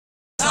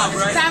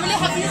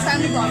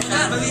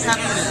Family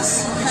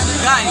happiness.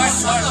 Guys,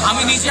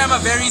 I'm a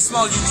very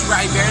small YouTuber.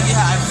 I barely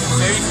have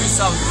very few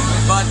subs,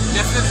 but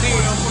definitely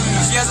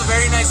she has a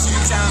very nice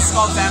YouTube channel. It's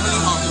called Family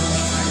Home.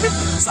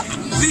 So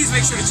please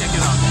make sure to check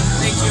it out.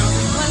 Thank you.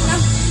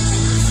 Welcome.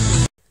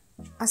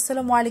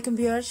 আসসালামু আলাইকুম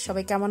viewers,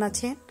 সবাই কেমন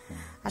আছেন?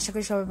 আশা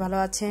করি সবাই ভালো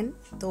আছেন।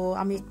 তো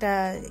আমি একটা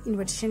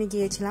ইনভিটেশনে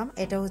গিয়েছিলাম,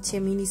 এটা হচ্ছে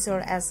মিনিসোর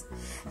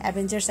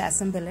অ্যাভেঞ্জার্স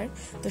অ্যাসেম্বলের।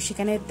 তো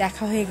সেখানে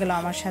দেখা হয়ে গেল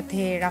আমার সাথে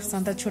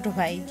রাফসান তার ছোট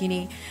ভাই, যিনি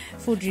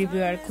ফুড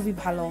রিভিউয়ার, খুবই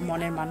ভালো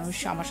মনের মানুষ।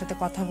 আমার সাথে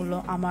কথা বললো,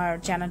 আমার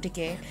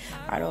চ্যানেলটিকে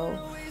আরও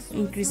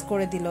ইনক্রিজ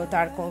করে দিল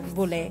তার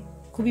বলে।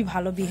 খুবই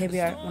ভালো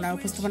বিহেভিয়ার, ওনার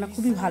উপস্থাপনা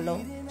খুবই ভালো।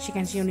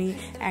 সেখানে উনি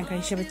অ্যাঙ্কার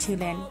হিসেবে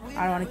ছিলেন,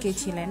 আর অনেকেই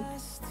ছিলেন।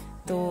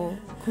 তো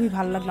খুবই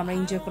ভালো লাগলো, আমরা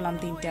এনজয় করলাম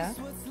দিনটা।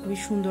 খুবই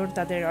সুন্দর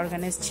তাদের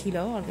অর্গানাইজ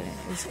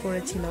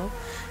করেছিল,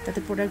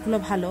 তাদের প্রোডাক্টগুলো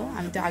ভালো।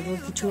 আমি তো আগেও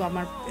কিছু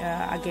আমার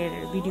আগের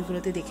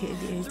ভিডিওগুলোতে দেখে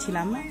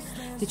দিয়েছিলাম,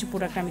 কিছু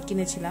প্রোডাক্ট আমি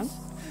কিনেছিলাম,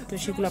 তো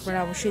সেগুলো আপনারা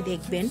অবশ্যই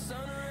দেখবেন।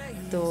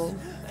 তো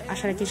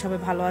আশা রাখি সবাই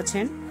ভালো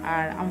আছেন,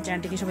 আর আমার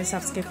চ্যানেলটিকে সবাই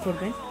সাবস্ক্রাইব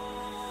করবেন।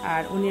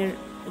 আর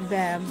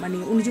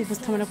উনি যে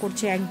উপস্থাপনা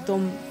করছে,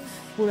 একদম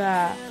পুরা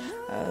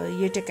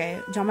ইয়েটাকে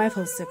জমায়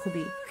ফেলছে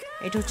খুবই।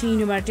 এটা হচ্ছে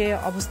ইউনিমার্টে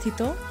অবস্থিত,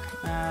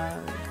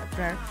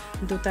 আপনার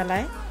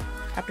দোতলায়।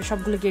 আপনি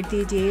সবগুলো গেট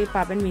দিয়ে যেয়ে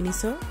পাবেন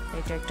মিনিসো।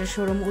 এটা একটা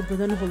শোরুম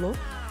উদ্বোধন হলো।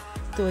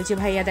 তো ওই যে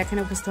ভাইয়া দেখেন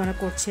উপস্থাপনা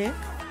করছে,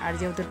 আর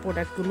যে ওদের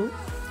প্রোডাক্টগুলো।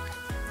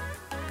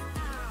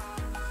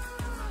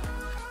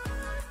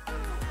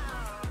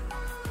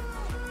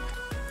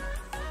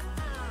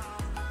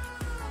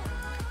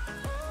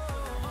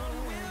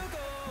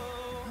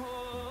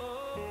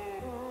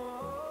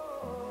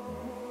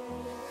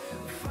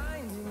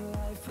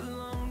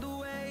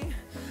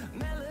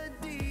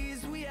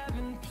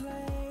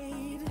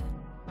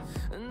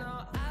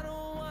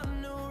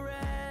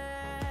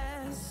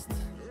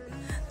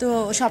 তো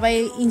সবাই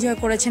এনজয়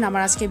করেছেন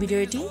আমার আজকে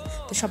ভিডিওটি।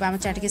 তো সবাই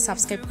আমার চ্যানেলটিকে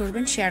সাবস্ক্রাইব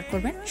করবেন, শেয়ার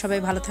করবেন। সবাই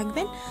ভালো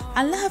থাকবেন।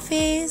 আল্লাহ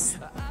হাফেজ।